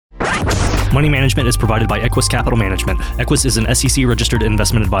Money management is provided by Equus Capital Management. Equus is an SEC-registered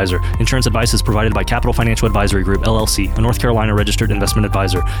investment advisor. Insurance advice is provided by Capital Financial Advisory Group, LLC, a North Carolina-registered investment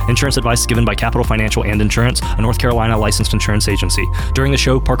advisor. Insurance advice is given by Capital Financial and Insurance, a North Carolina-licensed insurance agency. During the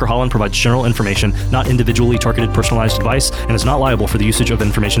show, Parker Holland provides general information, not individually targeted personalized advice, and is not liable for the usage of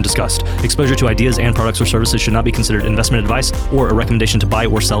information discussed. Exposure to ideas and products or services should not be considered investment advice or a recommendation to buy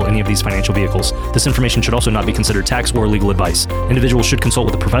or sell any of these financial vehicles. This information should also not be considered tax or legal advice. Individuals should consult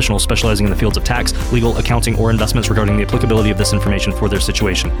with a professional specializing in the fields of tax, legal, accounting, or investments regarding the applicability of this information for their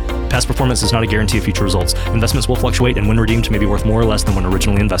situation. Past performance is not a guarantee of future results. Investments will fluctuate and when redeemed may be worth more or less than when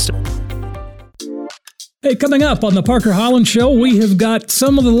originally invested. Hey, coming up on the Parker Holland Show, we have got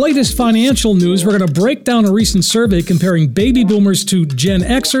some of the latest financial news. We're going to break down a recent survey comparing baby boomers to Gen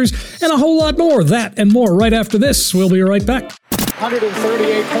Xers and a whole lot more. That and more right after this. We'll be right back.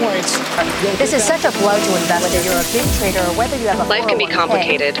 138 points. This is such a blow to invest, whether you're a big trader or whether you have a Life can be 401k.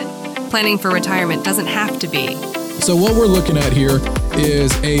 complicated. Planning for retirement doesn't have to be. So what we're looking at here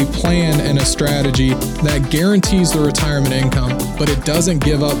is a plan and a strategy that guarantees the retirement income, but it doesn't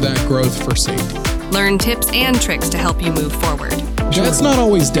give up that growth for safety. Learn tips and tricks to help you move forward. That's not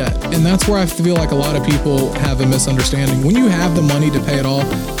always debt, and that's where I feel like a lot of people have a misunderstanding. When you have the money to pay it off,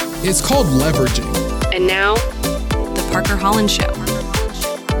 it's called leveraging. And now, the Parker Holland Show.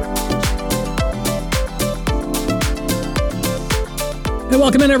 Hey,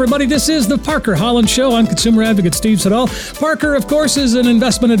 welcome in, everybody. This is the Parker Holland Show. I'm consumer advocate Steve Siddall. Parker, of course, is an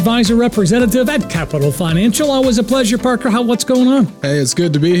investment advisor representative at Capital Financial. Always a pleasure, Parker. What's going on? Hey, it's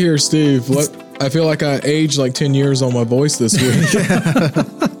good to be here, Steve. I feel like I aged like 10 years on my voice this week.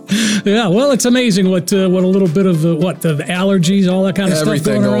 Yeah, well, it's amazing what a little bit of the allergies, all that kind of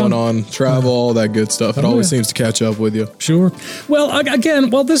Everything stuff going on, travel, all that good stuff. It always seems to catch up with you. Sure. Well, again,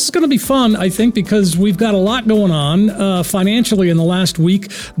 this is going to be fun, I think, because we've got a lot going on financially in the last week.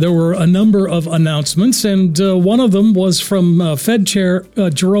 There were a number of announcements, and one of them was from Fed Chair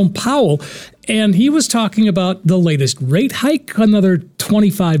Jerome Powell. And he was talking about the latest rate hike, another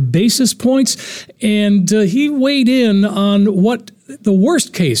 25 basis points, and he weighed in on what the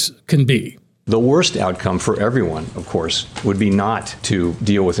worst case can be. The worst outcome for everyone, of course, would be not to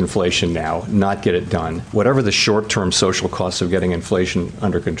deal with inflation now, not get it done. Whatever the short-term social costs of getting inflation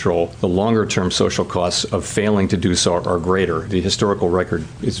under control, the longer-term social costs of failing to do so are greater. The historical record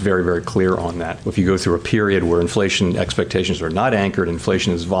is very, very clear on that. If you go through a period where inflation expectations are not anchored,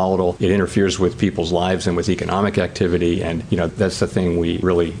 inflation is volatile, it interferes with people's lives and with economic activity, and that's the thing we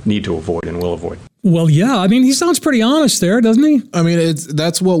really need to avoid and will avoid. Well, yeah. I mean, he sounds pretty honest there, doesn't he? I mean,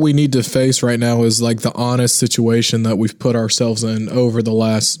 that's what we need to face right now is like the honest situation that we've put ourselves in over the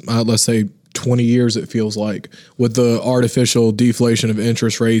last, let's say, 20 years, it feels like, with the artificial deflation of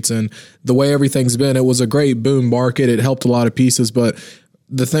interest rates and the way everything's been. It was a great boom market. It helped a lot of pieces. But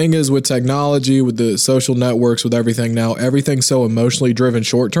the thing is with technology, with the social networks, with everything now, everything's so emotionally driven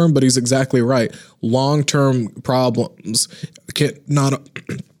short term. But he's exactly right. Long-term problems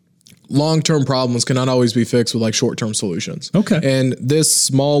cannot always be fixed with like short-term solutions. Okay. And this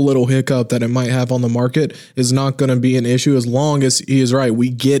small little hiccup that it might have on the market is not going to be an issue as long as he is right. We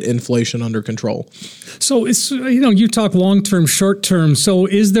get inflation under control. So it's, you talk long-term, short-term. So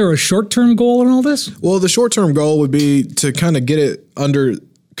is there a short-term goal in all this? Well, the short-term goal would be to kind of get it under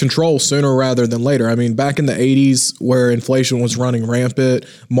control sooner rather than later. I mean, back in the 80s where inflation was running rampant,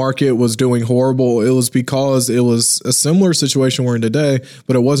 market was doing horrible, it was because it was a similar situation we're in today,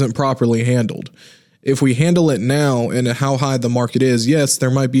 but it wasn't properly handled. If we handle it now and how high the market is, yes,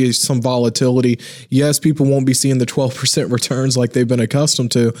 there might be some volatility. Yes, people won't be seeing the 12% returns like they've been accustomed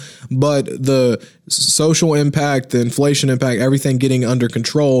to, but the social impact, the inflation impact, everything getting under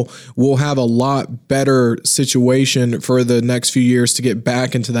control, will have a lot better situation for the next few years to get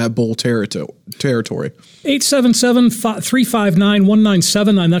back into that bull territory.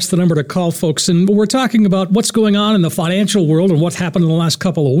 877-359-1979. That's the number to call, folks. And we're talking about what's going on in the financial world and what happened in the last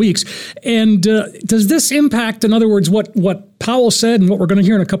couple of weeks. And does this impact, in other words, what Powell said and what we're going to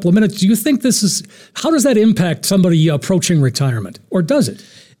hear in a couple of minutes, do you think how does that impact somebody approaching retirement? Or does it?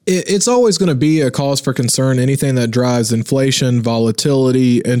 It's always going to be a cause for concern. Anything that drives inflation,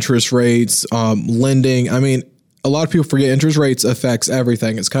 volatility, interest rates, lending. I mean, a lot of people forget interest rates affects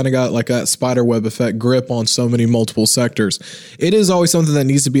everything. It's kind of got like that spiderweb effect grip on so many multiple sectors. It is always something that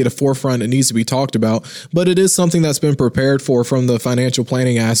needs to be at the forefront. It needs to be talked about, but it is something that's been prepared for from the financial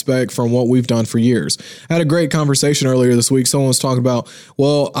planning aspect from what we've done for years. I had a great conversation earlier this week. Someone was talking about,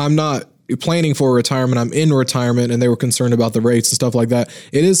 well, I'm not planning for retirement, I'm in retirement, and they were concerned about the rates and stuff like that.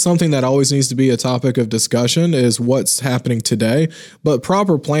 It is something that always needs to be a topic of discussion, is what's happening today. But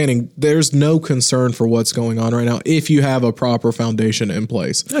proper planning, there's no concern for what's going on right now if you have a proper foundation in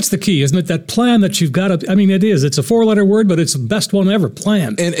place. That's the key, isn't it? That plan that you've got to, I mean, it is. It's a 4-letter word, but it's the best one ever,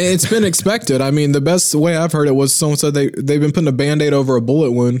 plan. And it's been expected. I mean, the best way I've heard it was someone said they've been putting a Band-Aid over a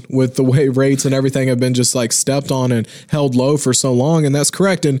bullet wound with the way rates and everything have been just like stepped on and held low for so long. And that's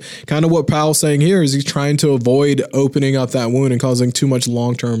correct. And kind of what Powell's saying here is he's trying to avoid opening up that wound and causing too many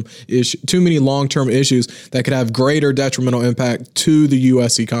long-term issues that could have greater detrimental impact to the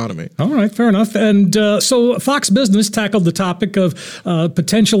U.S. economy. All right, fair enough. And so Fox Business tackled the topic of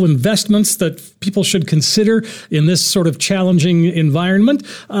potential investments that people should consider in this sort of challenging environment.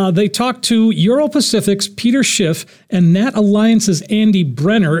 They talked to Euro Pacific's Peter Schiff and Nat Alliance's Andy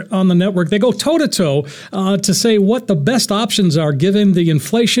Brenner on the network. They go toe-to-toe to say what the best options are given the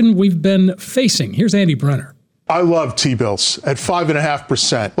inflation we've been facing. Here's Andy Brenner. I love T-bills at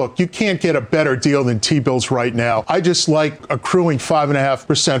 5.5%. Look, you can't get a better deal than T-bills right now. I just like accruing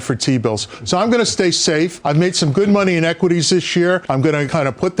 5.5% for T-bills. So I'm going to stay safe. I've made some good money in equities this year. I'm going to kind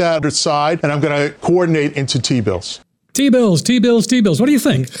of put that aside, and I'm going to coordinate into T-bills. T-bills. What do you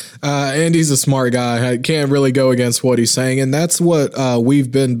think? Andy's a smart guy. I can't really go against what he's saying. And that's what we've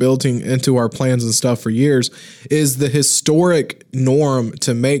been building into our plans and stuff for years, is the historic norm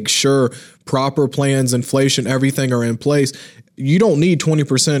to make sure proper plans, inflation, everything are in place. You don't need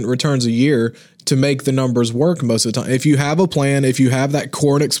 20% returns a year to make the numbers work most of the time. If you have a plan, if you have that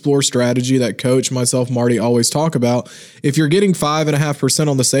core and explore strategy that Coach, myself, Marty always talk about, if you're getting 5.5%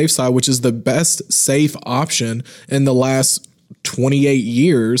 on the safe side, which is the best safe option in the last 28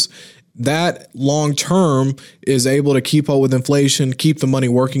 years, that long term is able to keep up with inflation, keep the money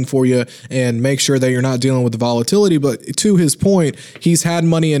working for you, and make sure that you're not dealing with the volatility. But to his point, he's had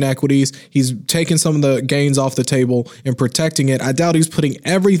money in equities. He's taken some of the gains off the table and protecting it. I doubt he's putting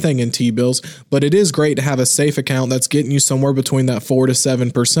everything in T-bills, but it is great to have a safe account that's getting you somewhere between that 4 to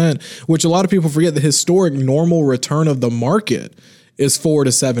 7%, which a lot of people forget. The historic normal return of the market is 4 to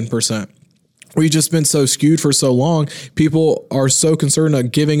 7%. We've just been so skewed for so long. People are so concerned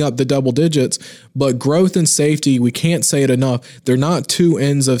about giving up the double digits, but growth and safety, we can't say it enough. They're not two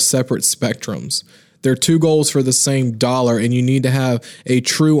ends of separate spectrums. They're two goals for the same dollar, and you need to have a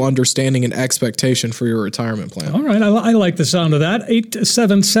true understanding and expectation for your retirement plan. All right. I like the sound of that.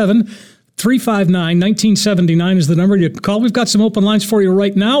 877-359-1979 is the number you call. We've got some open lines for you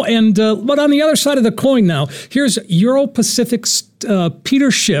right now. And but on the other side of the coin now, here's Euro Pacific's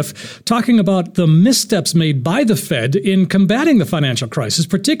Peter Schiff talking about the missteps made by the Fed in combating the financial crisis,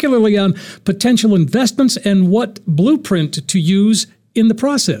 particularly on potential investments and what blueprint to use in the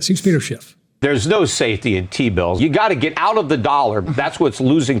process. Here's Peter Schiff. There's no safety in T-bills. You got to get out of the dollar. That's what's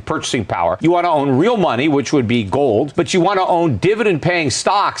losing purchasing power. You want to own real money, which would be gold, but you want to own dividend-paying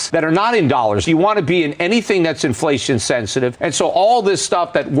stocks that are not in dollars. You want to be in anything that's inflation sensitive. And so all this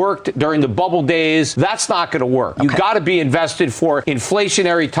stuff that worked during the bubble days, that's not going to work. Okay. You got to be invested for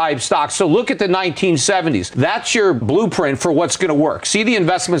inflationary type stocks. So look at the 1970s. That's your blueprint for what's going to work. See the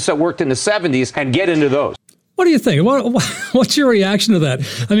investments that worked in the 70s and get into those. What do you think? What's your reaction to that?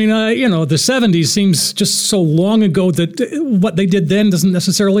 I mean, the 70s seems just so long ago that what they did then doesn't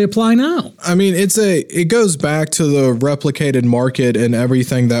necessarily apply now. I mean, it goes back to the replicated market and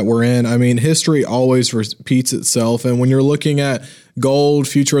everything that we're in. I mean, history always repeats itself. And when you're looking at gold,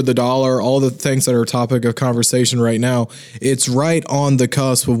 future of the dollar, all the things that are a topic of conversation right now, it's right on the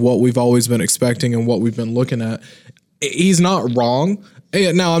cusp of what we've always been expecting and what we've been looking at. He's not wrong.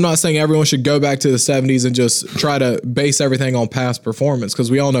 Now, I'm not saying everyone should go back to the 70s and just try to base everything on past performance,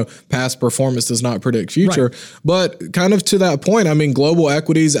 because we all know past performance does not predict future. Right. But kind of to that point, I mean, global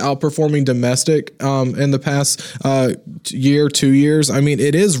equities outperforming domestic in the past year, 2 years. I mean,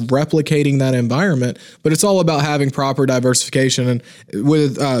 it is replicating that environment, but it's all about having proper diversification. And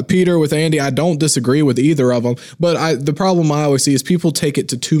with Peter, with Andy, I don't disagree with either of them. But the problem I always see is people take it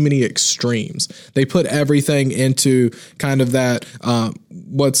to too many extremes. They put everything into kind of that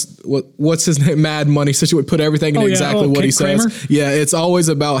what's his name? Mad Money situation. Put everything in exactly what he says. Kramer? Yeah, it's always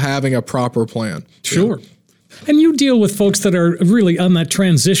about having a proper plan. Sure. Yeah. And you deal with folks that are really on that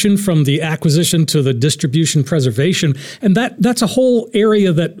transition from the acquisition to the distribution preservation. And that's a whole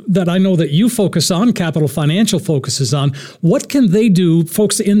area that I know that you focus on, Capital Financial focuses on. What can they do,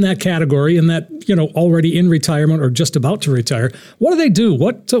 folks in that category, in that, already in retirement or just about to retire? What do they do?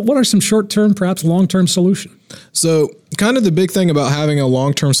 What are some short-term, perhaps long-term solutions? So kind of the big thing about having a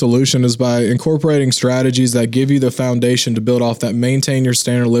long-term solution is by incorporating strategies that give you the foundation to build off, that maintain your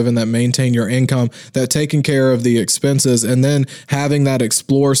standard of living, that maintain your income, that taking care of the expenses, and then having that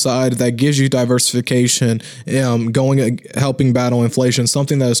explore side that gives you diversification, helping battle inflation,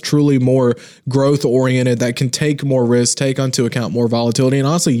 something that is truly more growth oriented, that can take more risk, take into account more volatility, and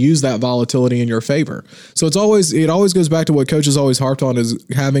also use that volatility in your favor. So it always goes back to what coaches always harped on, is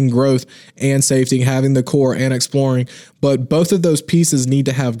having growth and safety, having the core and exploring. But both of those pieces need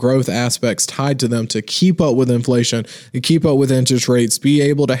to have growth aspects tied to them to keep up with inflation, to keep up with interest rates, be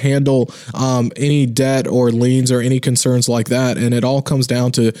able to handle any debt or liens or any concerns like that. And it all comes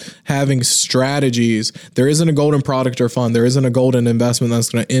down to having strategies. There isn't a golden product or fund. There isn't a golden investment that's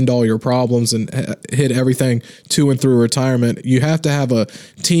going to end all your problems and hit everything to and through retirement. You have to have a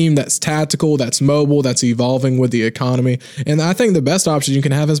team that's tactical, that's mobile, that's evolving with the economy. And I think the best option you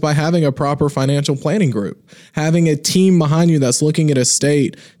can have is by having a proper financial planning group, having a team behind you that's looking at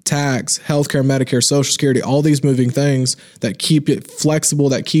estate, tax, healthcare, Medicare, Social Security, all these moving things that keep it flexible,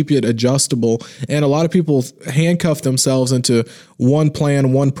 that keep it adjustable. And a lot of people handcuff themselves into one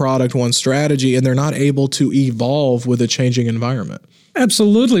plan, one product, one strategy, and they're not able to evolve with a changing environment.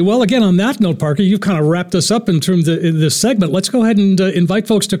 Absolutely. Well, again, on that note, Parker, you've kind of wrapped us up in terms of this segment. Let's go ahead and invite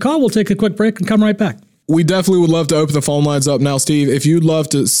folks to call. We'll take a quick break and come right back. We definitely would love to open the phone lines up now, Steve. If you'd love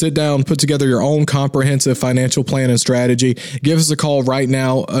to sit down, put together your own comprehensive financial plan and strategy, give us a call right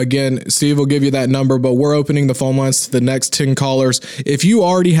now. Again, Steve will give you that number, but we're opening the phone lines to the next 10 callers. If you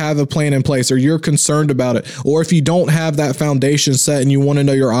already have a plan in place or you're concerned about it, or if you don't have that foundation set and you want to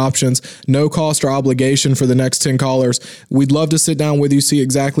know your options, no cost or obligation for the next 10 callers, we'd love to sit down with you, see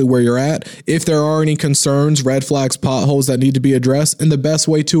exactly where you're at, if there are any concerns, red flags, potholes that need to be addressed, and the best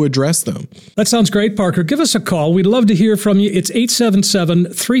way to address them. That sounds great, Parker. Give us a call. We'd love to hear from you. It's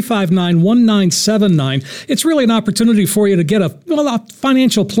 877-359-1979. It's really an opportunity for you to get a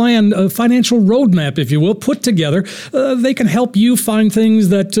financial plan, a financial roadmap, if you will, put together. They can help you find things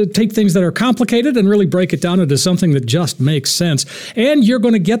that take things that are complicated and really break it down into something that just makes sense. And you're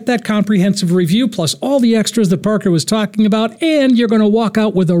going to get that comprehensive review plus all the extras that Parker was talking about. And you're going to walk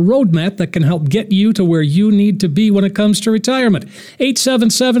out with a roadmap that can help get you to where you need to be when it comes to retirement.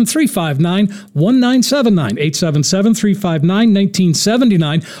 877-359-1979.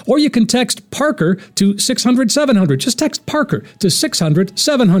 877-359-1979, or you can text Parker to 600-700. Just text Parker to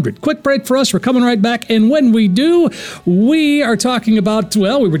 600-700. Quick break for us. We're coming right back. And when we do, we are talking about,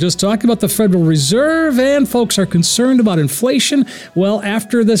 we were just talking about the Federal Reserve, and folks are concerned about inflation. Well,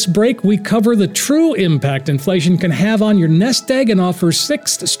 after this break, we cover the true impact inflation can have on your nest egg and offer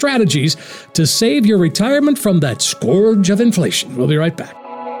 6 strategies to save your retirement from that scourge of inflation. We'll be right back.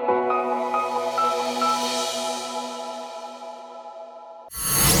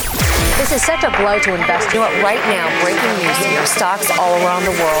 This is such a blow to investors. Right now, breaking news here, stocks all around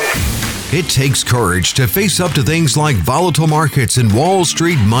the world. It takes courage to face up to things like volatile markets and Wall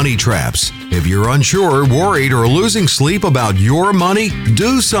Street money traps. If you're unsure, worried, or losing sleep about your money,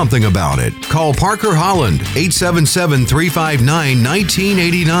 do something about it. Call Parker Holland,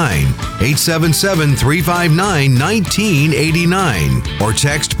 877-359-1989, 877-359-1989, or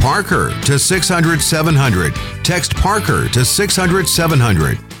text Parker to 600-700. Text Parker to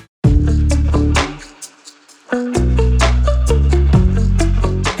 600-700.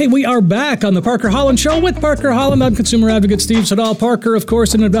 Hey, we are back on the Parker Holland Show with Parker Holland. I'm consumer advocate Steve Siddall. Parker, of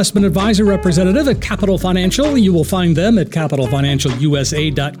course, an investment advisor representative at Capital Financial. You will find them at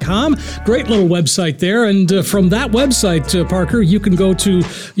capitalfinancialusa.com. Great little website there. And from that website, Parker, you can go to,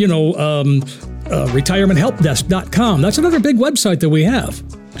 retirementhelpdesk.com. That's another big website that we have.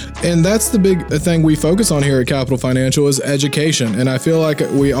 And that's the big thing we focus on here at Capital Financial is education. And I feel like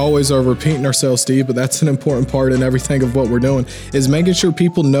we always are repeating ourselves, Steve, but that's an important part in everything of what we're doing is making sure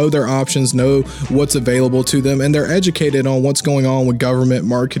people know their options, know what's available to them, and they're educated on what's going on with government,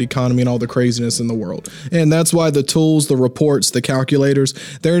 market, economy, and all the craziness in the world. And that's why the tools, the reports, the calculators,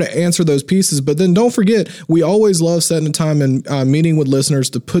 they're to answer those pieces. But then don't forget, we always love setting a time and meeting with listeners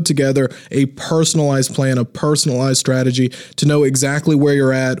to put together a personalized plan, a personalized strategy to know exactly where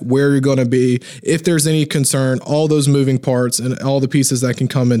you're at, where you're going to be, if there's any concern, all those moving parts and all the pieces that can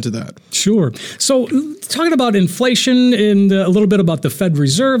come into that. Sure. So talking about inflation and a little bit about the Fed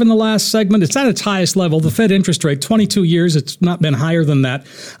Reserve in the last segment, it's at its highest level. The Fed interest rate, 22 years, it's not been higher than that.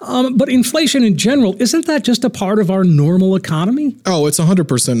 But inflation in general, isn't that just a part of our normal economy? Oh, it's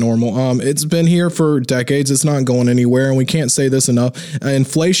 100% normal. It's been here for decades. It's not going anywhere. And we can't say this enough.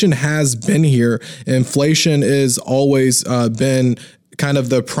 Inflation has been here. Inflation is always been kind of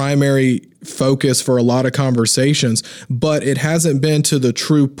the primary focus for a lot of conversations, but it hasn't been to the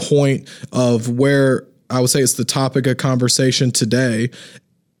true point of where I would say it's the topic of conversation today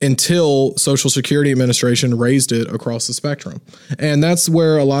until Social Security Administration raised it across the spectrum. And that's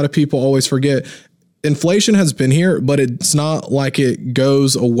where a lot of people always forget. Inflation has been here, but it's not like it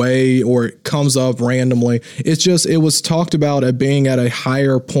goes away or it comes up randomly. It's just, it was talked about at being at a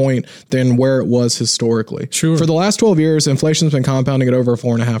higher point than where it was historically. Sure. For the last 12 years, inflation's been compounding at over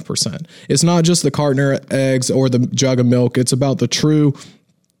 4.5%. It's not just the carton of eggs or the jug of milk. It's about the true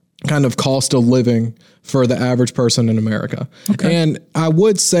kind of cost of living for the average person in America. Okay. And I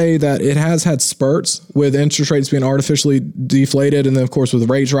would say that it has had spurts with interest rates being artificially deflated. And then, of course, with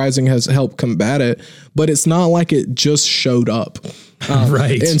rates rising has helped combat it. But it's not like it just showed up.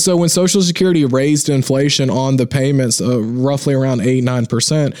 Right. And so when Social Security raised inflation on the payments roughly around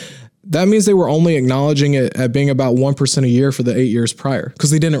 8-9%, that means they were only acknowledging it at being about 1% a year for the 8 years prior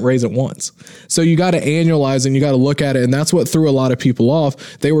because they didn't raise it once. So you got to annualize and you got to look at it. And that's what threw a lot of people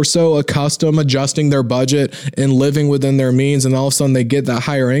off. They were so accustomed adjusting their budget and living within their means. And all of a sudden they get that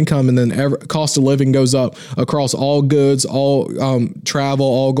higher income and then cost of living goes up across all goods, all travel,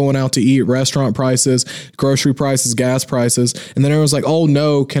 all going out to eat, restaurant prices, grocery prices, gas prices. And then everyone's like, oh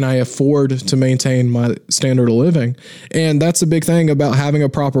no, can I afford to maintain my standard of living? And that's a big thing about having a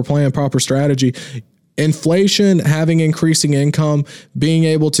proper plan, proper strategy. Inflation, having increasing income, being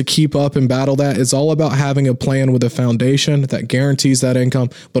able to keep up and battle that is all about having a plan with a foundation that guarantees that income,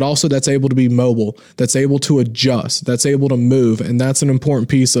 but also that's able to be mobile, that's able to adjust, that's able to move. And that's an important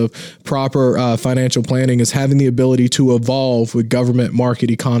piece of proper financial planning is having the ability to evolve with government, market,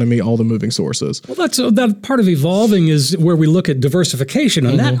 economy, all the moving sources. Well, that part of evolving is where we look at diversification,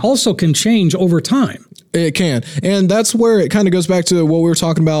 and that also can change over time. It can. And that's where it kind of goes back to what we were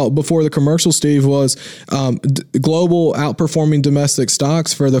talking about before the commercial, Steve, was global outperforming domestic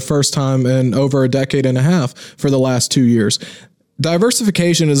stocks for the first time in over a decade and a half for the last 2 years.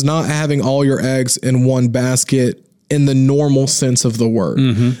 Diversification is not having all your eggs in one basket in the normal sense of the word.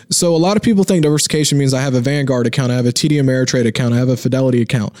 So a lot of people think diversification means I have a Vanguard account, I have a TD Ameritrade account, I have a Fidelity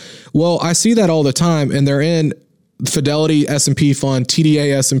account. Well, I see that all the time, and they're in Fidelity S&P fund,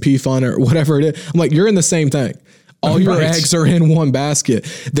 TDA S&P fund, or whatever it is. I'm like, you're in the same thing. All your eggs are in one basket.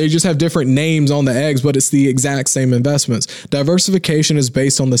 They just have different names on the eggs, but it's the exact same investments. Diversification is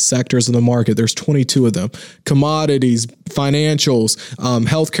based on the sectors of the market. There's 22 of them. Commodities, financials,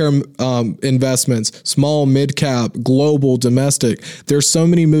 healthcare investments, small, mid-cap, global, domestic. There's so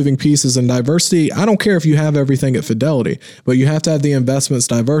many moving pieces in diversity. I don't care if you have everything at Fidelity, but you have to have the investments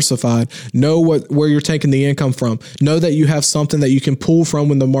diversified. Know where you're taking the income from. Know that you have something that you can pull from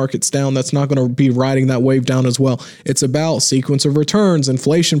when the market's down that's not going to be riding that wave down as well. It's about sequence of returns,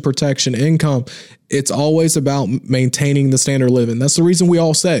 inflation protection, income. It's always about maintaining the standard of living. That's the reason we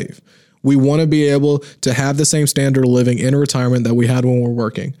all save. We want to be able to have the same standard of living in retirement that we had when we're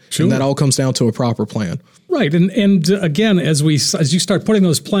working. Sure. And that all comes down to a proper plan. Right. And again, as you start putting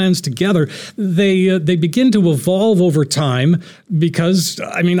those plans together, they begin to evolve over time because,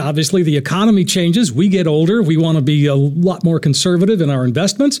 I mean, obviously the economy changes. We get older. We want to be a lot more conservative in our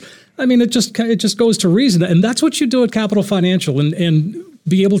investments. I mean, it just goes to reason. And that's what you do at Capital Financial and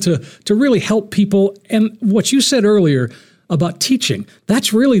be able to really help people. And what you said earlier about teaching,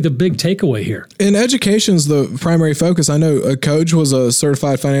 that's really the big takeaway here. And education is the primary focus. I know Coach was a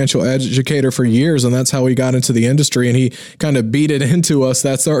certified financial educator for years, and that's how he got into the industry. And he kind of beat it into us.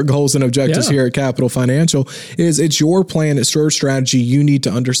 That's our goals and objectives here at Capital Financial. It's your plan, it's your strategy. You need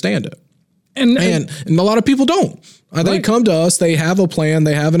to understand it. And a lot of people don't. Right. They come to us, they have a plan,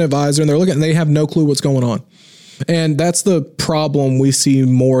 they have an advisor, and they're looking, and they have no clue what's going on. And that's the problem we see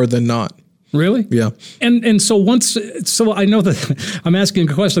more than not. Really? Yeah. And so I know that I'm asking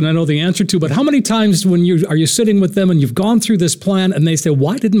a question I know the answer to, but how many times are you sitting with them and you've gone through this plan and they say,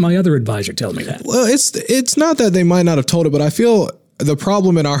 why didn't my other advisor tell me that? Well, it's not that they might not have told it, but I feel the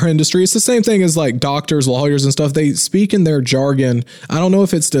problem in our industry, it's the same thing as like doctors, lawyers and stuff. They speak in their jargon. I don't know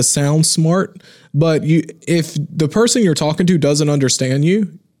if it's to sound smart, but if the person you're talking to doesn't understand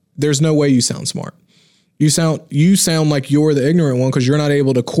you, there's no way you sound smart. You sound like you're the ignorant one because you're not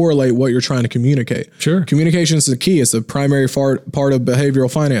able to correlate what you're trying to communicate. Sure. Communication is the key. It's the primary part of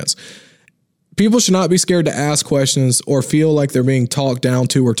behavioral finance. People should not be scared to ask questions or feel like they're being talked down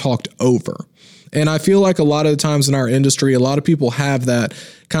to or talked over. And I feel like a lot of the times in our industry, a lot of people have that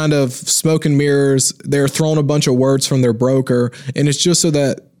kind of smoke and mirrors. They're throwing a bunch of words from their broker, and it's just so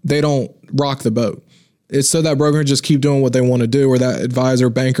that they don't rock the boat. It's so that broker can just keep doing what they want to do, or that advisor,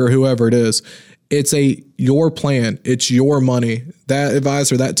 banker, whoever it is. It's your plan. It's your money. That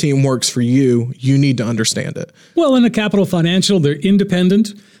advisor, that team works for you. You need to understand it. Well, in a Capital Financial, they're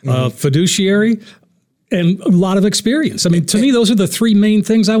independent, fiduciary. and a lot of experience. I mean, to me, those are the three main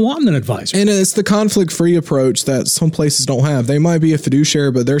things I want in an advisor. And it's the conflict-free approach that some places don't have. They might be a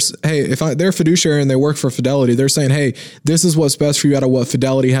fiduciary, but they're a fiduciary and they work for Fidelity, they're saying, hey, this is what's best for you out of what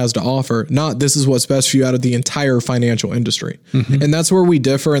Fidelity has to offer, not this is what's best for you out of the entire financial industry. Mm-hmm. And that's where we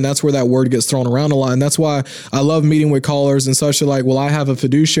differ, and that's where that word gets thrown around a lot. And that's why I love meeting with callers and such. They're like, well, I have a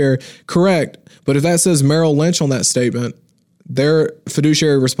fiduciary. Correct. But if that says Merrill Lynch on that statement, their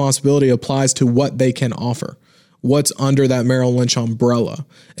fiduciary responsibility applies to what they can offer, what's under that Merrill Lynch umbrella.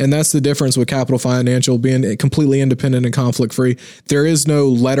 And that's the difference with Capital Financial being completely independent and conflict-free. There is no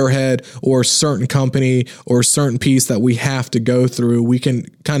letterhead or certain company or certain piece that we have to go through. We can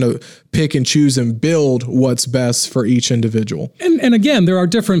kind of pick and choose and build what's best for each individual. And again, there are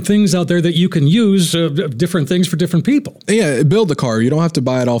different things out there that you can use, different things for different people. Yeah, build the car. You don't have to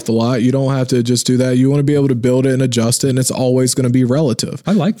buy it off the lot. You don't have to just do that. You want to be able to build it and adjust it, and it's always going to be relative.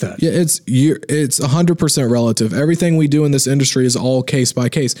 I like that. Yeah, it's 100% relative. Everything we do in this industry is all case by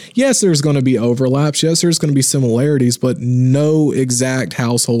case. Yes, there's going to be overlaps. Yes, there's going to be similarities, but no exact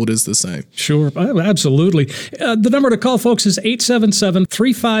household is the same. Sure, absolutely. The number to call, folks, is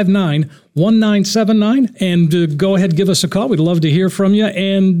 877-359-1979, and go ahead, give us a call. We'd love to hear from you.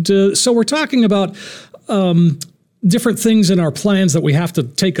 And so we're talking about different things in our plans that we have to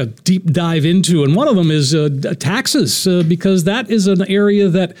take a deep dive into. And one of them is taxes, because that is an area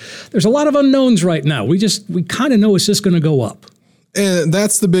that there's a lot of unknowns right now. We kind of know it's just going to go up. And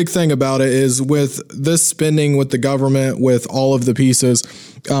that's the big thing about it is with this spending with the government, with all of the pieces,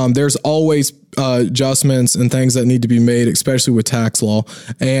 there's always adjustments and things that need to be made, especially with tax law.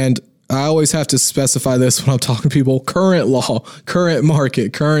 And I always have to specify this when I'm talking to people: current law, current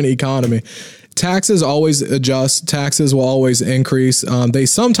market, current economy. Taxes always adjust. Taxes will always increase. They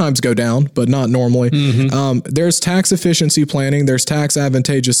sometimes go down, but not normally. Mm-hmm. There's tax efficiency planning. There's tax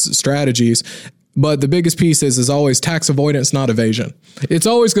advantageous strategies. But the biggest piece is always tax avoidance, not evasion. It's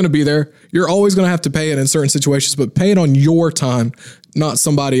always going to be there. You're always going to have to pay it in certain situations, but pay it on your time, not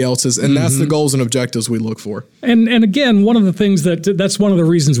somebody else's. And that's the goals and objectives we look for. And again, one of the things that's one of the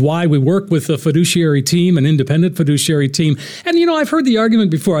reasons why we work with a fiduciary team, an independent fiduciary team. And, I've heard the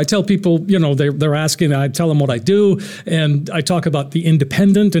argument before. I tell people, they're asking, I tell them what I do, and I talk about the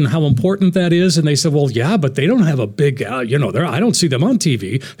independent and how important that is. And they said, well, yeah, but they don't have a big, I don't see them on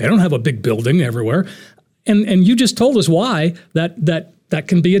TV. They don't have a big building everywhere. And you just told us why that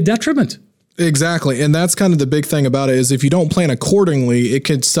can be a detriment. Exactly. And that's kind of the big thing about it is if you don't plan accordingly, it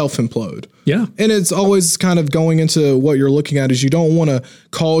could self-implode. Yeah. And it's always kind of going into what you're looking at is you don't want to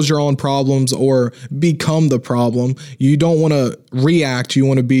cause your own problems or become the problem. You don't want to react. You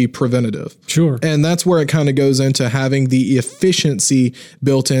want to be preventative. Sure. And that's where it kind of goes into having the efficiency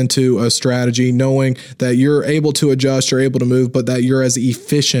built into a strategy, knowing that you're able to adjust, you're able to move, but that you're as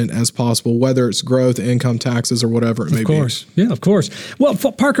efficient as possible, whether it's growth, income taxes, or whatever it may be. Of course. Yeah, of course. Well,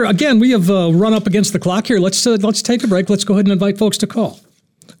 Parker, again, we have run up against the clock here. Let's take a break. Let's go ahead and invite folks to call.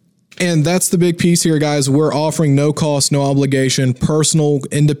 And that's the big piece here, guys. We're offering no cost, no obligation, personal,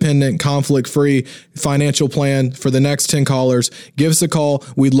 independent, conflict-free financial plan for the next 10 callers. Give us a call.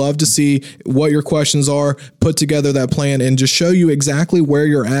 We'd love to see what your questions are, put together that plan, and just show you exactly where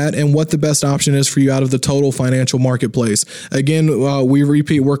you're at and what the best option is for you out of the total financial marketplace. Again, we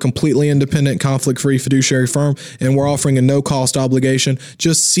repeat, we're completely independent, conflict-free fiduciary firm, and we're offering a no-cost obligation.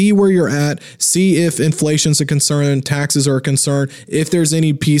 Just see where you're at, see if inflation's a concern, taxes are a concern, if there's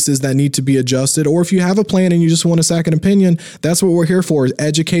any pieces that need to be adjusted, or if you have a plan and you just want a second opinion, that's what we're here for.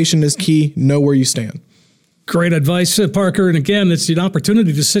 Education is key. Know where you stand. Great advice, Parker. And again, it's an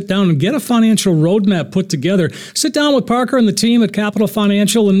opportunity to sit down and get a financial roadmap put together. Sit down with Parker and the team at Capital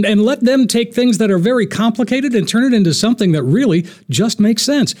Financial and let them take things that are very complicated and turn it into something that really just makes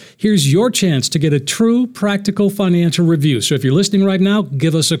sense. Here's your chance to get a true practical financial review. So if you're listening right now,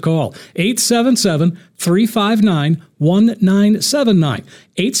 give us a call. 877-359-1979.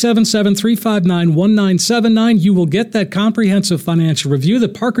 877-359-1979. You will get that comprehensive financial review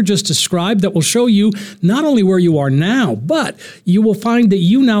that Parker just described that will show you not only where you are now, but you will find that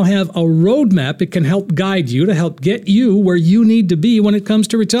you now have a roadmap that can help guide you to help get you where you need to be when it comes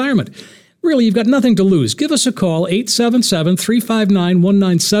to retirement. Really, you've got nothing to lose. Give us a call,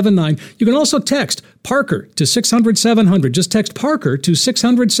 877-359-1979. You can also text Parker to 600-700. Just text Parker to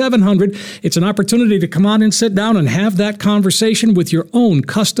 600-700. It's an opportunity to come on and sit down and have that conversation with your own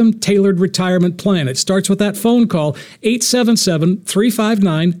custom-tailored retirement plan. It starts with that phone call,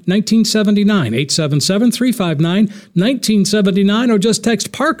 877-359-1979. 877-359-1979, or just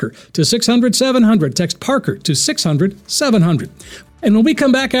text Parker to 600-700. Text Parker to 600-700. And when we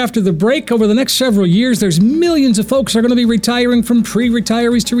come back after the break, over the next several years, there's millions of folks are going to be retiring, from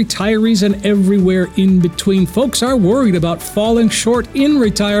pre-retirees to retirees and everywhere in between. Folks are worried about falling short in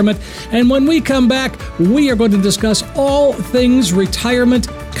retirement. And when we come back, we are going to discuss all things retirement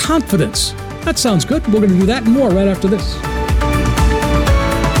confidence. That sounds good. We're going to do that and more right after this.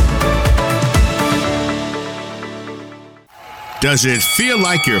 Does it feel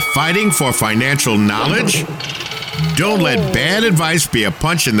like you're fighting for financial knowledge? Don't let bad advice be a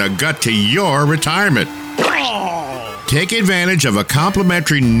punch in the gut to your retirement. Take advantage of a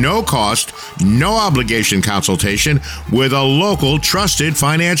complimentary, no-cost, no-obligation consultation with a local trusted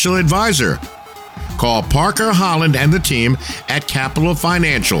financial advisor. Call Parker Holland and the team at Capital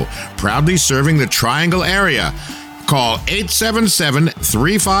Financial, proudly serving the Triangle area. Call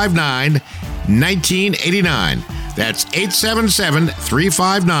 877-359-1989. That's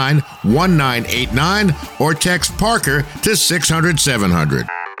 877-359-1989 or text Parker to 600-700.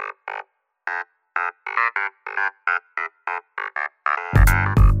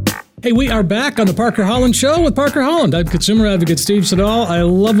 Hey, we are back on the Parker Holland Show with Parker Holland. I'm consumer advocate Steve Siddall. I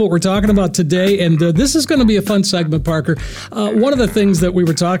love what we're talking about today, and this is going to be a fun segment, Parker. One of the things that we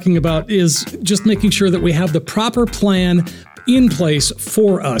were talking about is just making sure that we have the proper plan in place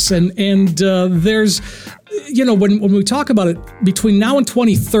for us. And there's, you know, when we talk about it, between now and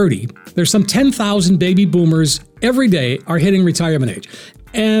 2030, there's some 10,000 baby boomers every day are hitting retirement age.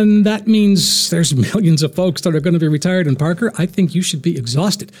 And that means there's millions of folks that are going to be retired. And Parker, I think you should be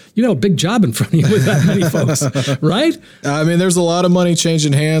exhausted. You have a big job in front of you with that many folks, right? I mean, there's a lot of money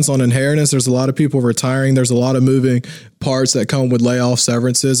changing hands on inheritance. There's a lot of people retiring. There's a lot of moving parts that come with layoff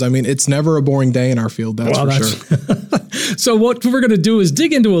severances. I mean, it's never a boring day in our field, that's for sure. So what we're going to do is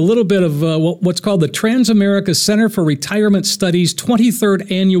dig into a little bit of what's called the Transamerica Center for Retirement Studies 23rd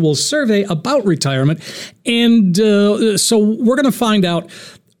Annual Survey about retirement. And so we're going to find out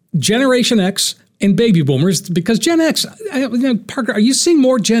Generation X and baby boomers, because Gen X, Parker, are you seeing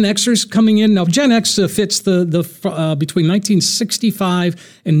more Gen Xers coming in? Now, Gen X fits the between 1965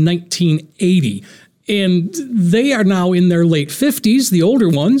 and 1980. And they are now in their late 50s, the older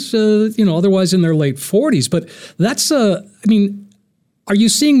ones, otherwise in their late 40s. But that's, are you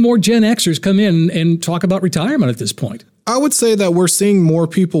seeing more Gen Xers come in and talk about retirement at this point? I would say that we're seeing more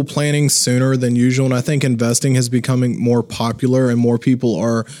people planning sooner than usual, and I think investing is becoming more popular and more people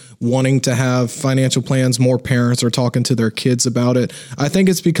are wanting to have financial plans. More parents are talking to their kids about it. I think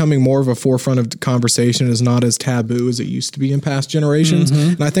it's becoming more of a forefront of the conversation. It's not as taboo as it used to be in past generations,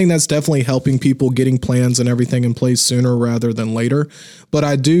 and I think that's definitely helping people getting plans and everything in place sooner rather than later. But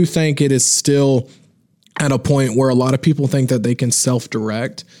I do think it is still at a point where a lot of people think that they can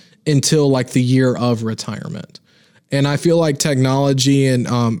self-direct until like the year of retirement. And I feel like technology and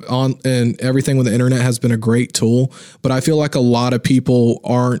everything with the internet has been a great tool, but I feel like a lot of people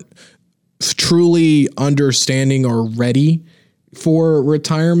aren't truly understanding or ready for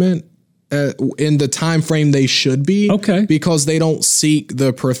retirement in the time frame they should be. Okay. Because they don't seek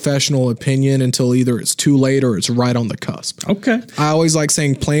the professional opinion until either it's too late or it's right on the cusp. Okay. I always like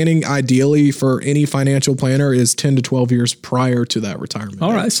saying planning ideally for any financial planner is 10 to 12 years prior to that retirement.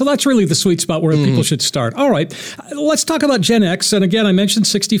 All right. So that's really the sweet spot where people should start. All right. Let's talk about Gen X. And again, I mentioned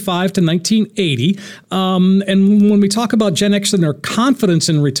 65 to 1980. And when we talk about Gen X and their confidence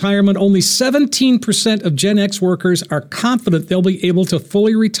in retirement, only 17% of Gen X workers are confident they'll be able to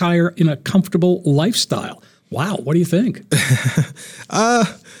fully retire in a comfortable lifestyle. Wow. What do you think?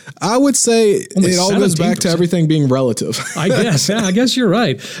 I would say it all goes back to everything being relative. I guess. Yeah, I guess you're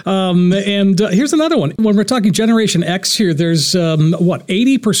right. And here's another one. When we're talking Generation X here, there's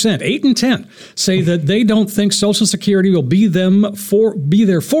 80%, 8 in 10 say that they don't think Social Security will be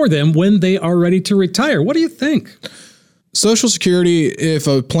there for them when they are ready to retire. What do you think? Social Security, if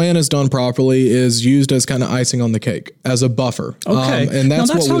a plan is done properly, is used as kind of icing on the cake, as a buffer. Okay. And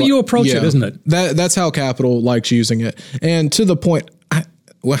that's how you approach it, isn't it? That's how Capital likes using it. And to the point,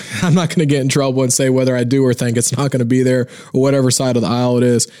 I'm not going to get in trouble and say whether I do or think it's not going to be there or whatever side of the aisle it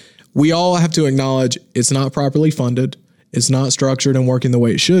is. We all have to acknowledge it's not properly funded. It's not structured and working the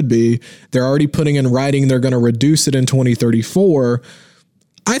way it should be. They're already putting in writing they're going to reduce it in 2034.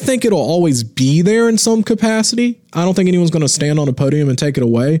 I think it'll always be there in some capacity. I don't think anyone's going to stand on a podium and take it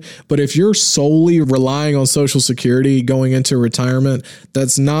away. But if you're solely relying on Social Security going into retirement,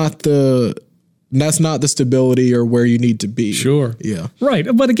 that's not the that's not the stability or where you need to be. Sure. Yeah. Right.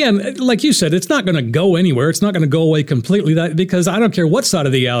 But again, like you said, it's not going to go anywhere. It's not going to go away completely because I don't care what side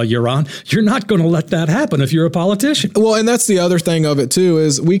of the aisle you're on. You're not going to let that happen if you're a politician. Well, and that's the other thing of it, too,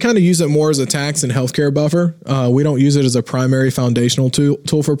 is we kind of use it more as a tax and healthcare buffer. We don't use it as a primary foundational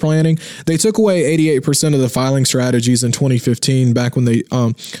tool for planning. They took away 88% of the filing strategies in 2015 back when they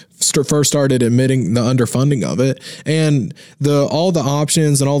first started admitting the underfunding of it, and all the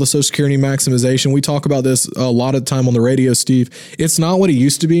options and all the Social Security maximization. We talk about this a lot of the time on the radio, Steve. It's not what it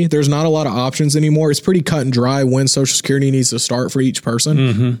used to be. There's not a lot of options anymore. It's pretty cut and dry when Social Security needs to start for each person.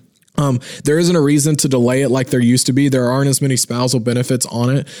 Mm-hmm. There isn't a reason to delay it like there used to be. There aren't as many spousal benefits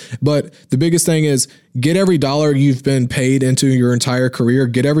on it. But the biggest thing is get every dollar you've been paid into your entire career,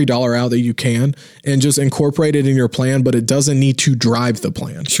 get every dollar out that you can, and just incorporate it in your plan, but it doesn't need to drive the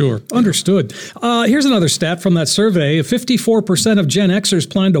plan. Sure. Understood. Here's another stat from that survey. 54% of Gen Xers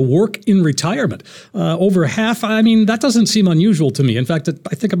plan to work in retirement. Over half, I mean, that doesn't seem unusual to me. In fact,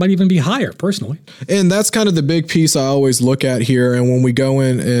 I think it might even be higher, personally. And that's kind of the big piece I always look at here. And when we go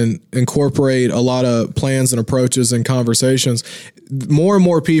in and incorporate a lot of plans and approaches and conversations, more and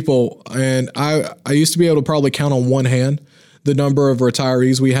more people, and I used to be able to probably count on one hand the number of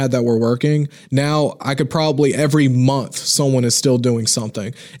retirees we had that were working. Now I could probably every month someone is still doing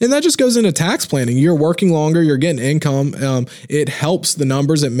something. And that just goes into tax planning. You're working longer, you're getting income. It helps the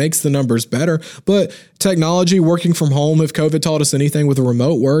numbers. It makes the numbers better. But technology, working from home, if COVID taught us anything with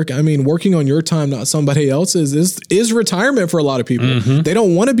remote work, I mean, working on your time, not somebody else's, is retirement for a lot of people. Mm-hmm. They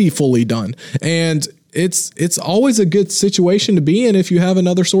don't want to be fully done. And it's always a good situation to be in if you have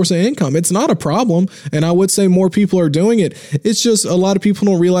another source of income. It's not a problem. And I would say more people are doing it. It's just a lot of people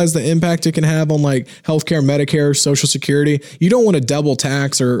don't realize the impact it can have on like healthcare, Medicare, Social Security. You don't want to double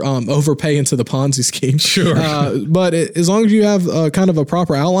tax or overpay into the Ponzi scheme. Sure. But as long as you have kind of a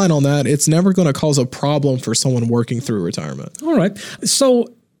proper outline on that, it's never going to cause a problem for someone working through retirement. All right. So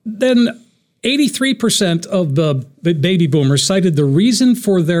then 83% of the baby boomers cited the reason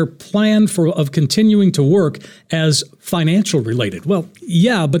for their plan of continuing to work as financial related. Well,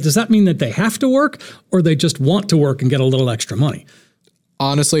 yeah, but does that mean that they have to work or they just want to work and get a little extra money?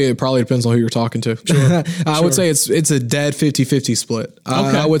 Honestly, it probably depends on who you're talking to. Sure. I would say it's a dead 50-50 split.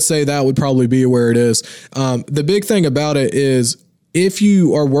 Okay. I would say that would probably be where it is. The big thing about it is if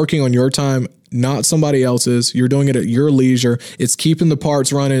you are working on your time, not somebody else's, you're doing it at your leisure. It's keeping the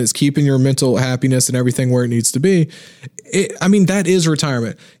parts running. It's keeping your mental happiness and everything where it needs to be. That is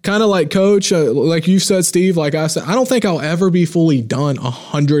retirement. Kind of like Coach, like you said, Steve, like I said, I don't think I'll ever be fully done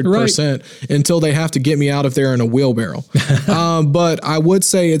 100% until they have to get me out of there in a wheelbarrow. But I would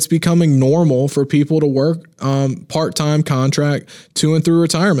say it's becoming normal for people to work part-time contract to and through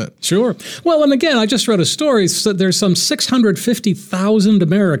retirement. Sure. Well, and again, I just read a story. So there's some 650,000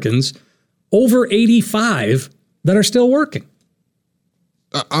 Americans over 85 that are still working.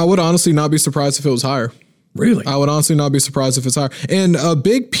 I would honestly not be surprised if it was higher. Really? I would honestly not be surprised if it's higher. And a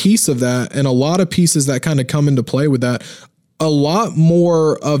big piece of that, and a lot of pieces that kind of come into play with that, a lot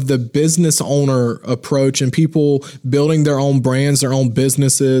more of the business owner approach and people building their own brands, their own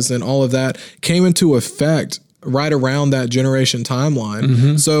businesses, and all of that came into effect right around that generation timeline.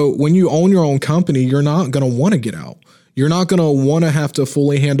 Mm-hmm. So when you own your own company, you're not going to want to get out. You're not going to want to have to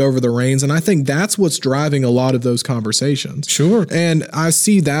fully hand over the reins. And I think that's what's driving a lot of those conversations. Sure. And I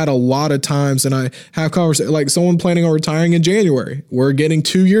see that a lot of times. And I have conversations like someone planning on retiring in January. We're getting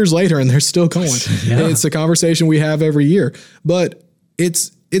 2 years later and they're still going. Yeah. It's a conversation we have every year. But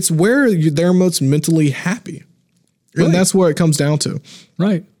it's where they're most mentally happy. Right. And that's where it comes down to.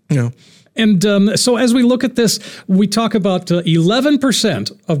 Right. Yeah. And so as we look at this, we talk about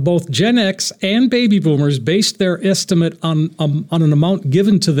 11% of both Gen X and baby boomers based their estimate on an amount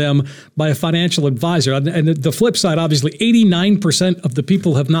given to them by a financial advisor. And the flip side, obviously, 89% of the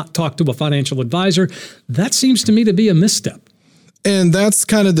people have not talked to a financial advisor. That seems to me to be a misstep. And that's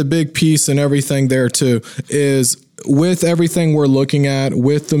kind of the big piece and everything there, too, is with everything we're looking at,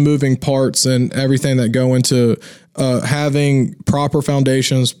 with the moving parts and everything that go into having proper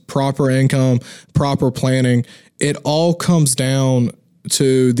foundations, proper income, proper planning, it all comes down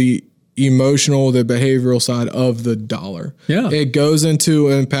to the emotional, the behavioral side of the dollar. Yeah. It goes into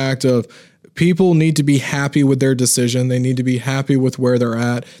impact of people need to be happy with their decision. They need to be happy with where they're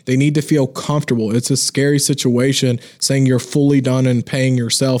at. They need to feel comfortable. It's a scary situation saying you're fully done and paying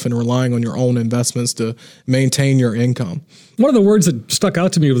yourself and relying on your own investments to maintain your income. One of the words that stuck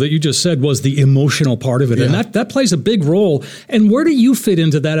out to me that you just said was the emotional part of it. Yeah. And that plays a big role. And where do you fit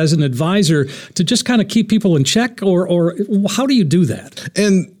into that as an advisor to just kind of keep people in check, or how do you do that?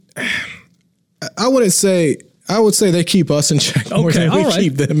 And I wouldn't say I would say they keep us in check more than we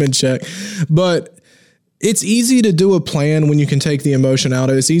keep them in check. But it's easy to do a plan when you can take the emotion out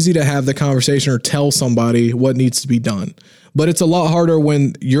of it. It's easy to have the conversation or tell somebody what needs to be done. But it's a lot harder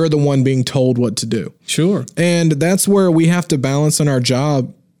when you're the one being told what to do. Sure. And that's where we have to balance in our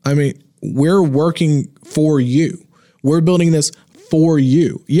job. I mean, we're working for you. We're building this for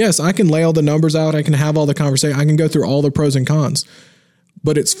you. Yes, I can lay all the numbers out. I can have all the conversation. I can go through all the pros and cons,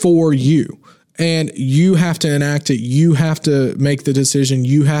 but it's for you. And you have to enact it. You have to make the decision.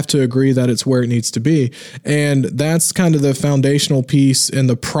 You have to agree that it's where it needs to be. And that's kind of the foundational piece and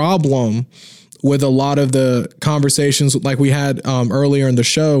the problem with a lot of the conversations like we had earlier in the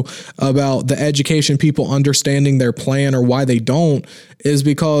show about the education, people understanding their plan or why they don't, is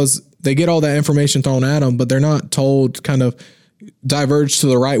because they get all that information thrown at them, but they're not told kind of diverge to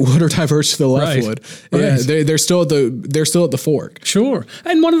the right wood or diverge to the left wood. Yeah, they're still at the fork. Sure.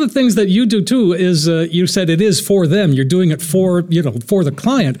 And one of the things that you do too is you said it is for them. You're doing it for the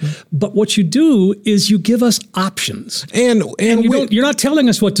client. But what you do is you give us options. And you're not telling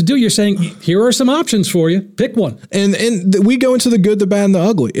us what to do. You're saying, here are some options for you. Pick one. And we go into the good, the bad, and the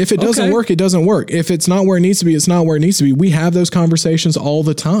ugly. If it doesn't work, it doesn't work. If it's not where it needs to be, it's not where it needs to be. We have those conversations all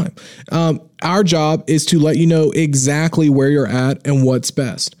the time. Our job is to let you know exactly where you're at and what's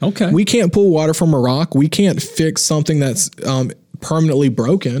best. Okay. We can't pull water from a rock. We can't fix something that's permanently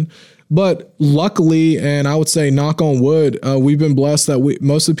broken. But luckily, and I would say knock on wood, we've been blessed that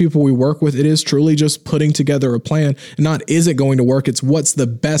most of the people we work with, it is truly just putting together a plan. And not is it going to work? It's what's the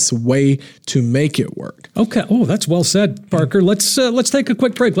best way to make it work. Okay. Oh, that's well said, Parker. Let's take a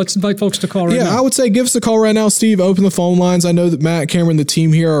quick break. Let's invite folks to call right now. Yeah, I would say give us a call right now, Steve. Open the phone lines. I know that Matt, Cameron, the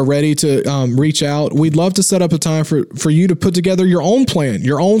team here are ready to reach out. We'd love to set up a time for you to put together your own plan,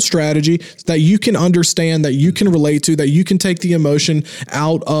 your own strategy that you can understand, that you can relate to, that you can take the emotion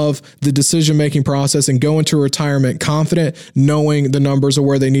out of the decision-making process and go into retirement confident, knowing the numbers are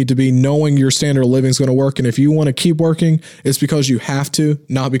where they need to be, knowing your standard of living is going to work. And if you want to keep working, it's because you have to,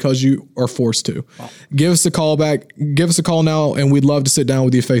 not because you are forced to. Wow. Give us a call back. Give us a call now, and we'd love to sit down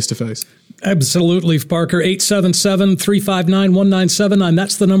with you face-to-face. Absolutely, Parker. 877-359-1979.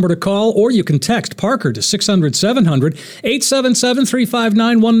 That's the number to call, or you can text Parker to 600-700,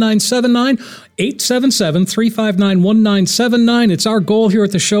 877-359-1979, 877-359-1979. It's our goal here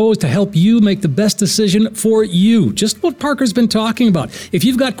at the show is to help you make the best decision for you. Just what Parker's been talking about. If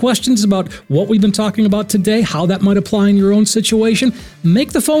you've got questions about what we've been talking about today, how that might apply in your own situation,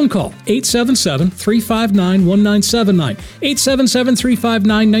 make the phone call, 877-359-1979,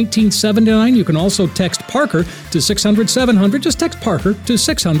 877-359-1979. You can also text Parker to 600-700. Just text Parker to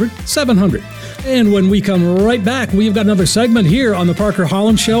 600-700. And when we come right back, we've got another segment here on the Parker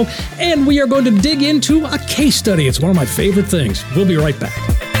Holland Show, and we are going to dig into a case study. It's one of my favorite things. We'll be right back.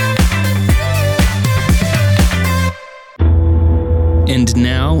 And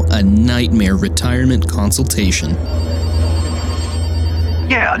now, a nightmare retirement consultation.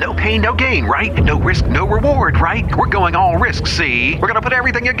 Yeah, no pain, no gain, right? No risk, no reward, right? We're going all risk, see? We're going to put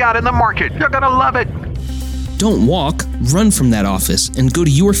everything you got in the market. You're going to love it. Don't walk, run from that office and go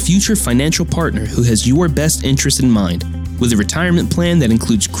to your future financial partner who has your best interest in mind with a retirement plan that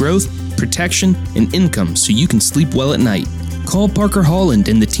includes growth, protection, and income so you can sleep well at night. Call Parker Holland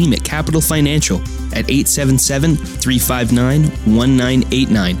and the team at Capital Financial at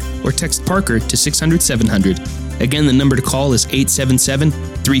 877-359-1989 or text Parker to 600-700. Again, the number to call is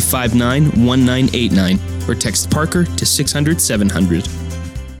 877-359-1989 or text Parker to 600-700.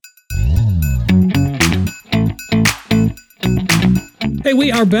 Hey,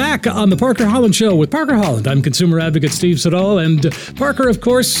 we are back on the Parker Holland Show with Parker Holland. I'm consumer advocate Steve Siddall, and Parker, of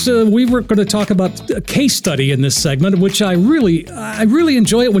course, we were going to talk about a case study in this segment, which I really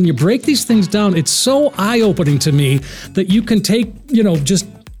enjoy it when you break these things down. It's so eye-opening to me that you can take, just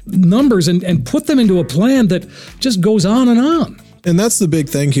numbers and put them into a plan that just goes on and on. And that's the big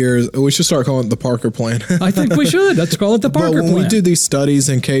thing here. Is we should start calling it the Parker plan. I think we should. Let's call it the Parker plan. But when we do these studies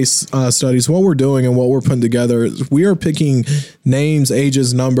and case studies, what we're doing and what we're putting together is we are picking names,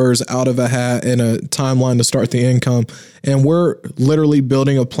 ages, numbers out of a hat in a timeline to start the income. And we're literally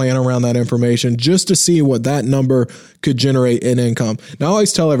building a plan around that information just to see what that number could generate in income. Now, I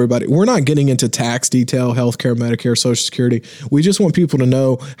always tell everybody, we're not getting into tax detail, healthcare, Medicare, Social Security. We just want people to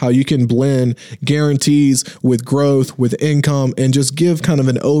know how you can blend guarantees with growth, with income, and just give kind of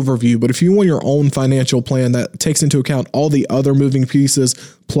an overview. But if you want your own financial plan that takes into account all the other moving pieces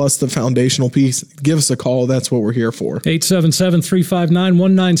plus the foundational piece, give us a call. That's what we're here for.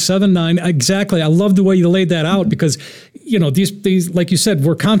 877-359-1979. Exactly. I love the way you laid that out because these, like you said,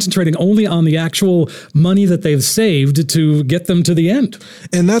 we're concentrating only on the actual money that they've saved to get them to the end.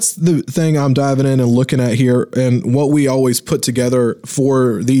 And that's the thing I'm diving in and looking at here, and what we always put together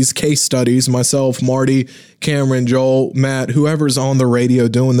for these case studies, myself, Marty, Cameron, Joel, Matt, whoever's on the radio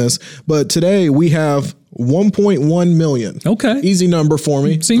doing this. But today we have 1.1 million. Okay. Easy number for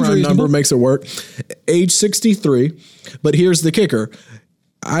me. Seems Prime reasonable. number makes it work. Age 63. But here's the kicker.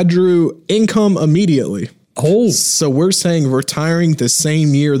 I drew income immediately. Oh. So we're saying retiring the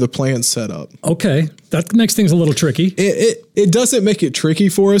same year the plan's set up. Okay. That makes things a little tricky. It doesn't make it tricky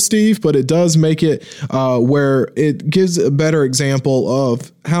for us, Steve, but it does make it where it gives a better example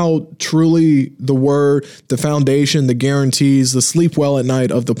of how truly the word, the foundation, the guarantees, the sleep well at night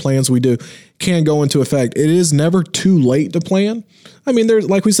of the plans we do can go into effect. It is never too late to plan. I mean, there's,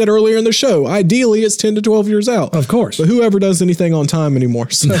 like we said earlier in the show, ideally it's 10 to 12 years out. Of course. But whoever does anything on time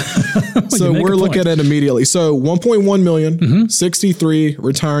anymore. So, so we're looking at it immediately. So 1.1 million, 63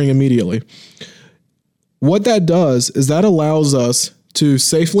 retiring immediately. What that does is that allows us to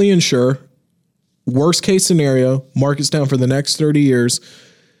safely insure, worst case scenario, markets down for the next 30 years,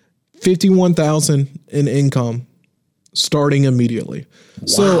 $51,000 in income starting immediately. Wow.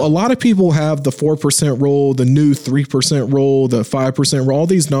 So a lot of people have the 4% rule, the new 3% rule, the 5% rule, all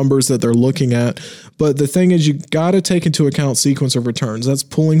these numbers that they're looking at. But the thing is, you got to take into account sequence of returns. That's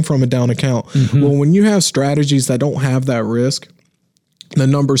pulling from a down account. Well, when you have strategies that don't have that risk, the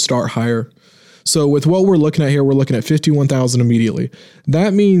numbers start higher. So with what we're looking at here, we're looking at 51,000 immediately.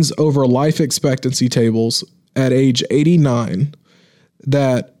 That means over life expectancy tables at age 89,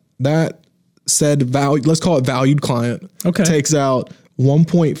 that said value, let's call it valued client, takes out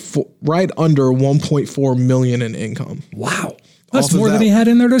 1.4, right under 1.4 million in income. Wow. That's more than he had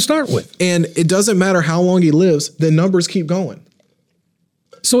in there to start with. And it doesn't matter how long he lives, the numbers keep going.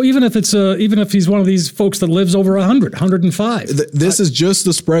 So even if he's one of these folks that lives over 100, 105. This is just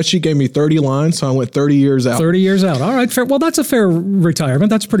the spreadsheet gave me 30 lines, so I went 30 years out. 30 years out. All right, fair. Well, that's a fair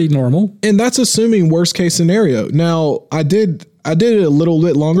retirement. That's pretty normal. And that's assuming worst case scenario. Now, I did it a little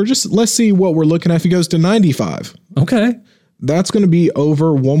bit longer. Just let's see what we're looking at if he goes to 95. Okay. That's going to be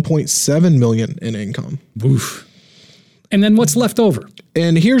over 1.7 million in income. Oof. And then what's left over?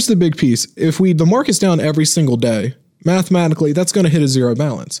 And here's the big piece. If the market's down every single day, mathematically, that's going to hit a zero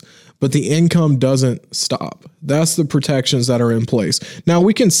balance, but the income doesn't stop. That's the protections that are in place. Now,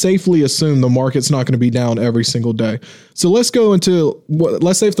 we can safely assume the market's not going to be down every single day. So let's go into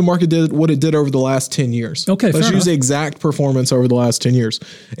let's say if the market did what it did over the last 10 years. Okay, let's use the exact performance over the last 10 years.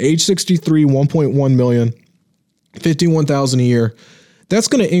 Age 63, 1.1 million, 51,000 a year. That's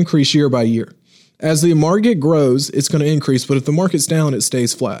going to increase year by year. As the market grows, it's going to increase, but if the market's down, it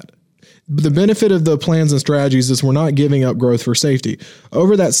stays flat. The benefit of the plans and strategies is we're not giving up growth for safety.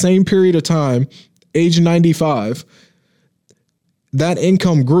 Over that same period of time, age 95, that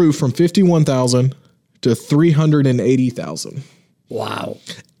income grew from 51,000 to 380,000. Wow.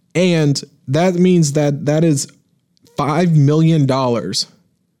 And that means that is $5 million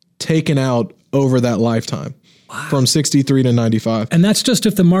taken out over that lifetime. Wow. From 63 to 95. And that's just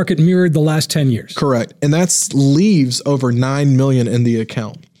if the market mirrored the last 10 years. Correct. And that leaves over 9 million in the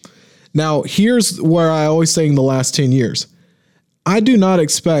account. Now, here's where I always say in the last 10 years, I do not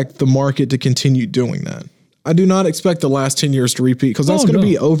expect the market to continue doing that. I do not expect the last 10 years to repeat because that's going to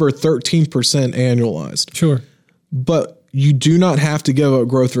be over 13% annualized. Sure. But you do not have to give up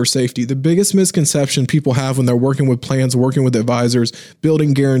growth for safety. The biggest misconception people have when they're working with plans, working with advisors,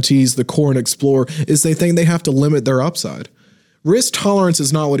 building guarantees, the core and explore, is they think they have to limit their upside. Risk tolerance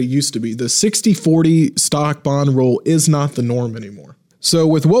is not what it used to be. The 60-40 stock bond rule is not the norm anymore. So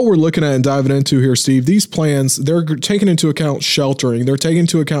with what we're looking at and diving into here, Steve, these plans, they're taking into account sheltering, they're taking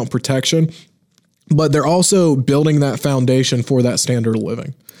into account protection, but they're also building that foundation for that standard of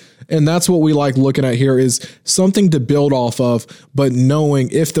living. And that's what we like looking at here is something to build off of, but knowing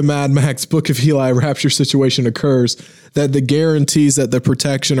if the Mad Max Book of Eli rapture situation occurs, that the guarantees that the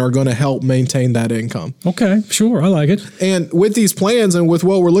protection are going to help maintain that income. Okay, sure. I like it. And with these plans and with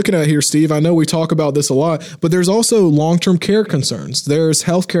what we're looking at here, Steve, I know we talk about this a lot, but there's also long-term care concerns. There's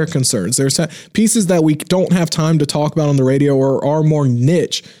healthcare concerns. There's pieces that we don't have time to talk about on the radio or are more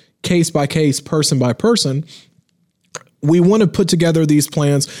niche, case by case, person by person. We want to put together these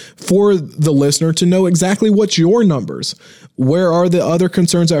plans for the listener to know exactly what's your numbers. Where are the other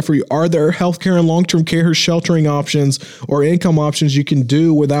concerns at for you? Are there healthcare and long-term care sheltering options or income options you can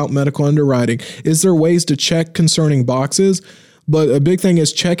do without medical underwriting? Is there ways to check concerning boxes? But a big thing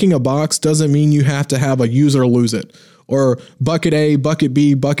is checking a box doesn't mean you have to have a use or lose it or bucket A, bucket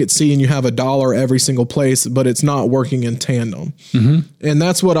B, bucket C, and you have $1 every single place, but it's not working in tandem. And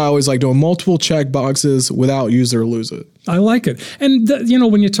that's what I always like doing, multiple check boxes without use it or lose it. I like it. And,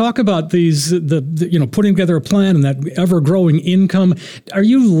 when you talk about these, putting together a plan and that ever-growing income, are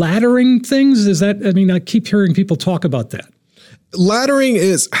you laddering things? I keep hearing people talk about that. Laddering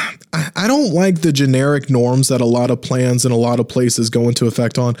is, I don't like the generic norms that a lot of plans and a lot of places go into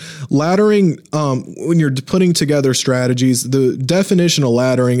effect on. Laddering, when you're putting together strategies, the definition of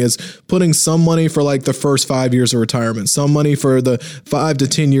laddering is putting some money for like the first 5 years of retirement, some money for the 5 to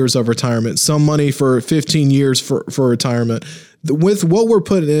 10 years of retirement, some money for 15 years for retirement. With what we're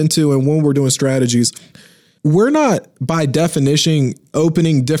putting into and when we're doing strategies, we're not by definition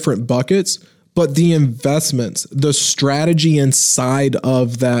opening different buckets, but the investments, the strategy inside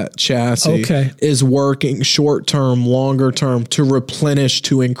of that chassis is working short term, longer term to replenish,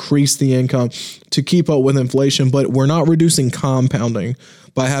 to increase the income, to keep up with inflation. But we're not reducing compounding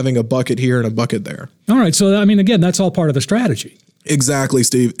by having a bucket here and a bucket there. All right. So, again, that's all part of the strategy. Exactly,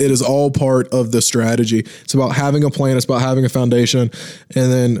 Steve. It is all part of the strategy. It's about having a plan. It's about having a foundation.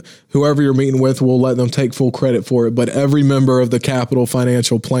 And then whoever you're meeting with, will let them take full credit for it. But every member of the Capital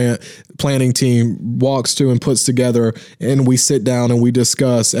Financial planning team walks to and puts together, and we sit down and we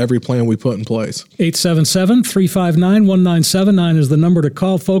discuss every plan we put in place. 877-359-1979 is the number to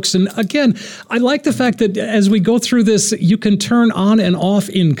call, folks. And again, I like the fact that as we go through this, you can turn on and off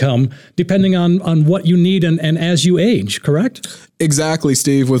income depending on what you need and as you age, correct? Exactly,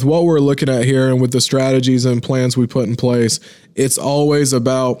 Steve. With what we're looking at here and with the strategies and plans we put in place, it's always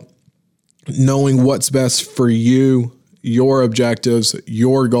about knowing what's best for you, your objectives,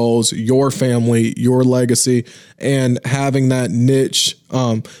 your goals, your family, your legacy, and having that niche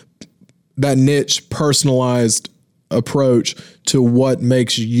personalized approach to what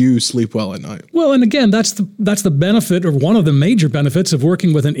makes you sleep well at night. Well, and again, that's the benefit, or one of the major benefits, of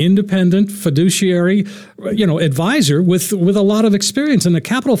working with an independent fiduciary, advisor with a lot of experience. And the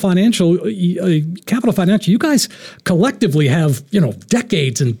Capital Financial, you guys collectively have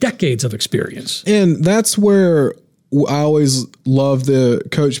decades and decades of experience. And that's where I always love the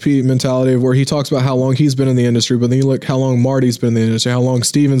Coach Pete mentality of where he talks about how long he's been in the industry, but then you look how long Marty's been in the industry, how long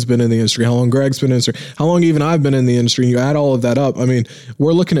Steven's been in the industry, how long Greg's been in the industry, how long even I've been in the industry, and you add all of that up.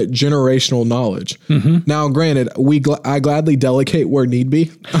 We're looking at generational knowledge. Now, granted, I gladly delegate where need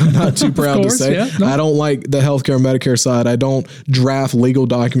be. I'm not too proud to say. Yeah, no. I don't like the healthcare and Medicare side. I don't draft legal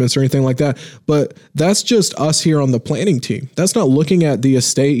documents or anything like that. But that's just us here on the planning team. That's not looking at the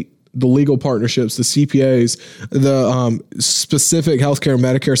estate, the legal partnerships, the CPAs, the specific healthcare and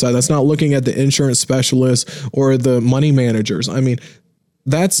Medicare side. That's not looking at the insurance specialists or the money managers.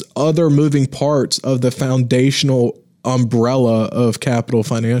 That's other moving parts of the foundational umbrella of Capital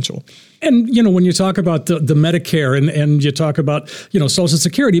Financial. And, when you talk about the Medicare and you talk about, Social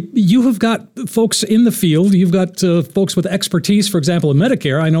Security, you have got folks in the field. You've got folks with expertise, for example, in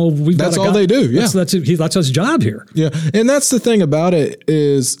Medicare. I know that's all they do. Yeah. That's his job here. Yeah. And that's the thing about it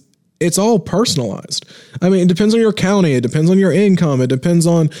is it's all personalized. It depends on your county. It depends on your income. It depends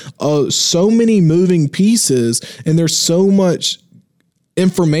on so many moving pieces. And there's so much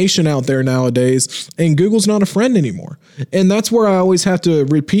information out there nowadays, and Google's not a friend anymore. And that's where I always have to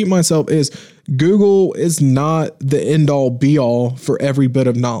repeat myself is Google is not the end all be all for every bit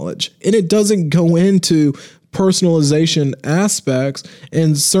of knowledge. And it doesn't go into personalization aspects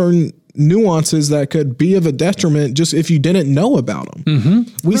and certain nuances that could be of a detriment just if you didn't know about them.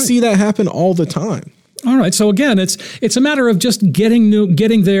 We see that happen all the time. All right. So again, it's a matter of just getting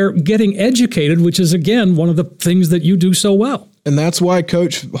educated, which is, again, one of the things that you do so well. And that's why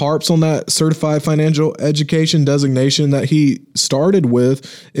Coach harps on that certified financial education designation that he started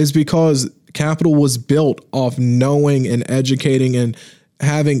with, is because Capital was built off knowing and educating and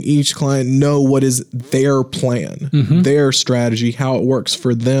having each client know what is their plan, their strategy, how it works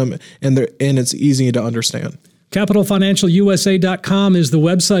for them, and it's easy to understand. CapitalFinancialUSA.com is the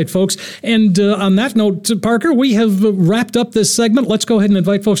website, folks. And on that note, Parker, we have wrapped up this segment. Let's go ahead and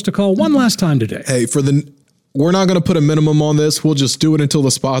invite folks to call one last time today. Hey, we're not going to put a minimum on this. We'll just do it until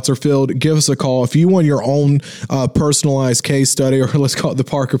the spots are filled. Give us a call. If you want your own personalized case study, or let's call it the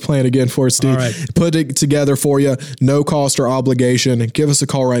Parker plan again for us, Steve, put it together for you. No cost or obligation. Give us a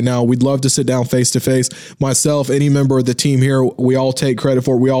call right now. We'd love to sit down face to face. Myself, any member of the team here, we all take credit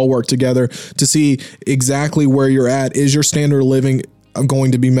for it. We all work together to see exactly where you're at. Is your standard of living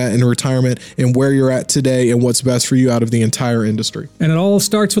going to be met in retirement and where you're at today and what's best for you out of the entire industry. And it all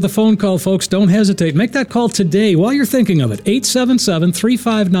starts with a phone call, folks. Don't hesitate. Make that call today while you're thinking of it.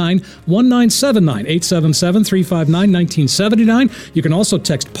 877-359-1979. 877-359-1979. You can also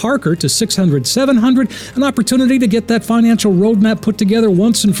text Parker to 600-700. An opportunity to get that financial roadmap put together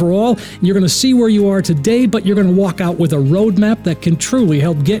once and for all. You're going to see where you are today, but you're going to walk out with a roadmap that can truly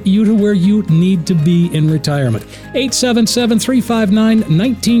help get you to where you need to be in retirement.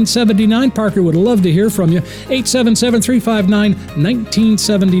 877-359-1979. Parker would love to hear from you.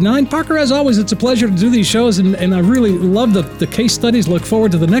 877-359-1979. Parker, as always, it's a pleasure to do these shows, and I really love the case studies. Look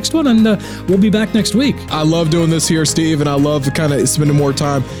forward to the next one, and we'll be back next week. I love doing this here, Steve, and I love kind of spending more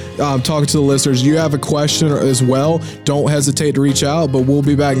time talking to the listeners. You have a question as well, don't hesitate to reach out, but we'll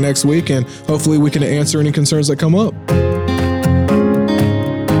be back next week, and hopefully we can answer any concerns that come up.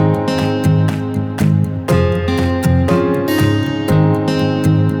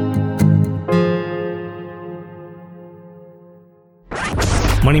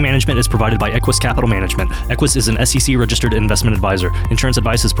 Money management is provided by Equus Capital Management. Equus is an SEC-registered investment advisor. Insurance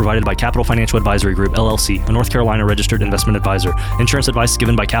advice is provided by Capital Financial Advisory Group, LLC, a North Carolina registered investment advisor. Insurance advice is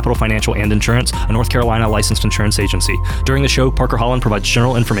given by Capital Financial and Insurance, a North Carolina licensed insurance agency. During the show, Parker Holland provides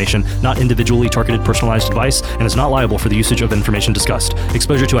general information, not individually targeted personalized advice, and is not liable for the usage of information discussed.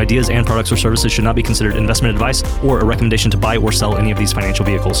 Exposure to ideas and products or services should not be considered investment advice or a recommendation to buy or sell any of these financial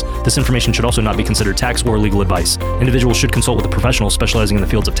vehicles. This information should also not be considered tax or legal advice. Individuals should consult with a professional specializing in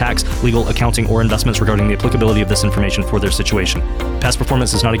the fields of tax, legal, accounting, or investments regarding the applicability of this information for their situation. Past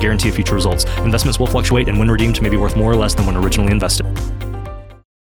performance is not a guarantee of future results. Investments will fluctuate, and when redeemed may be worth more or less than when originally invested.